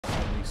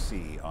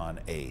ABC on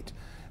 8.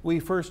 We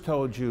first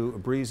told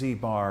you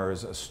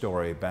Brezee-Barr's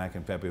story back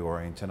in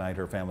February, and tonight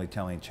her family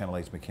telling Channel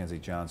 8's Mackenzie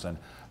Johnson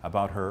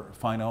about her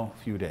final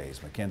few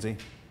days. Mackenzie?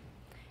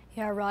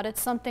 Yeah, Rod,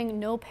 it's something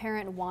no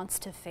parent wants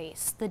to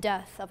face, the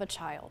death of a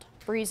child.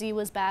 Brezee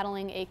was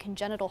battling a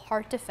congenital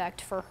heart defect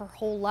for her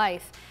whole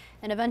life,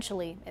 and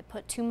eventually it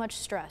put too much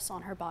stress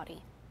on her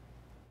body.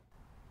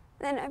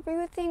 Then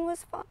everything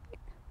was fine.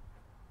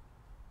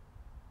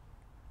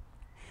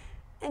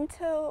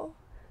 Until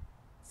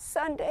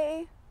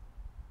Sunday,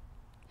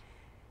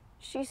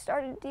 she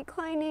started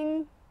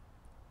declining,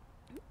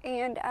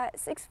 and at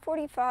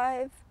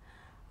 6:45,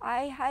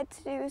 I had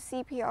to do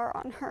CPR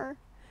on her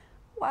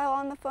while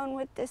on the phone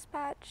with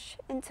dispatch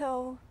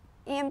until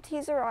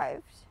EMTs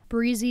arrived.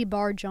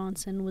 Brezee-Barr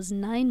Johnson was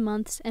 9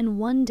 months and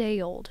 1 day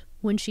old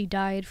when she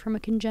died from a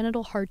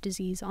congenital heart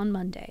disease on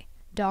Monday.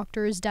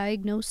 Doctors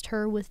diagnosed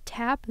her with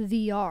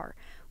TAP-VR,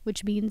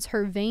 which means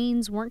her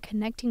veins weren't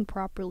connecting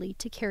properly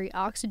to carry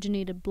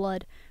oxygenated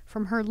blood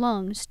from her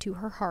lungs to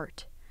her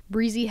heart.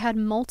 Brezee had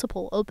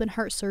multiple open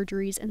heart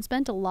surgeries and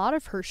spent a lot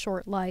of her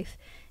short life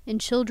in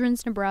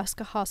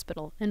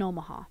Childrens-Nebraska-Hospital in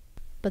Omaha.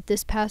 But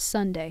this past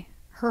Sunday,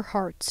 her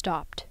heart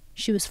stopped.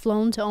 She was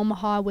flown to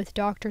Omaha with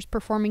doctors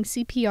performing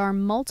CPR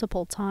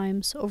multiple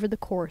times over the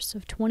course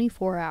of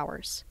 24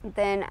 hours.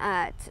 Then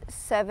at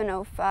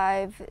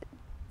 7:05,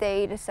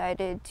 they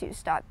decided to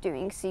stop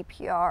doing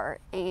CPR,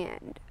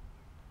 and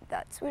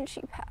that's when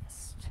she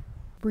passed.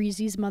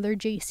 Brezee's mother,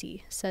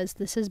 JC, says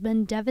this has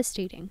been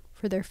devastating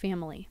for their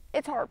family.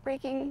 It's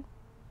heartbreaking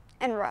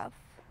and rough,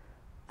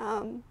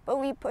 but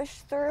we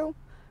pushed through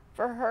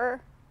for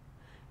her.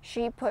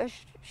 She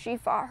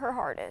fought her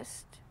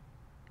hardest,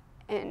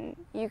 and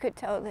you could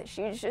tell that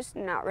she was just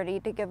not ready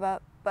to give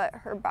up, but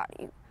her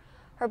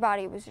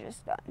body was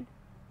just done.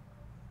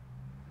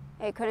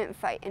 It couldn't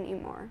fight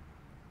anymore.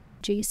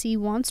 JC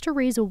wants to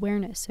raise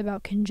awareness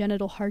about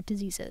congenital heart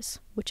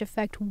diseases, which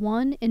affect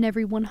 1 in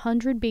every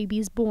 100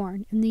 babies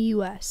born in the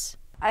U.S.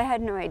 I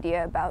had no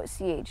idea about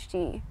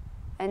CHD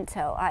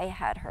until I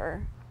had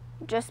her.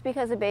 Just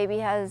because a baby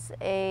has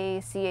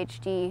a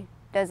CHD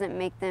doesn't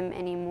make them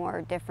any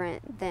more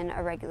different than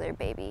a regular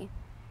baby.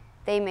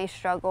 They may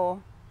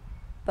struggle,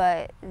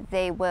 but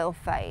they will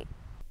fight.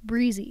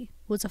 Brezee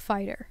was a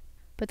fighter,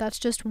 but that's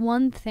just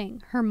one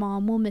thing her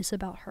mom will miss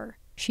about her.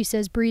 She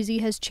says Brezee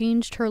has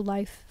changed her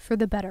life for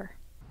the better.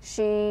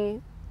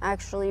 She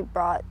actually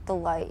brought the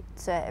light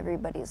to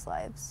everybody's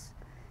lives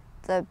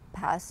the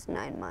past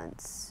 9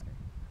 months.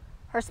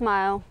 Her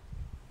smile,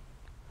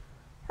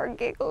 her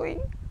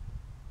giggling.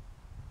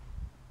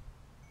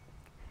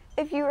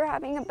 If you were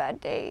having a bad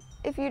day,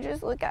 if you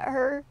just look at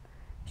her,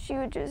 she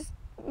would just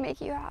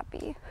make you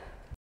happy.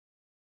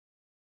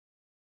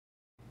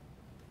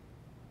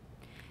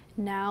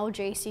 Now,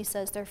 JC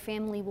says their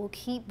family will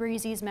keep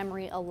Brezee's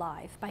memory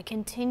alive by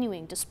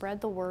continuing to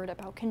spread the word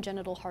about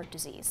congenital heart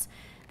disease.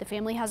 The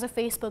family has a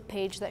Facebook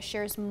page that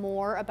shares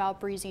more about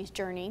Brezee's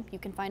journey. You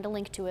can find a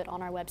link to it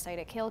on our website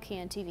at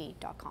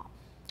klkntv.com.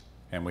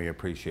 And we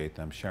appreciate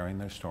them sharing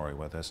their story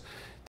with us.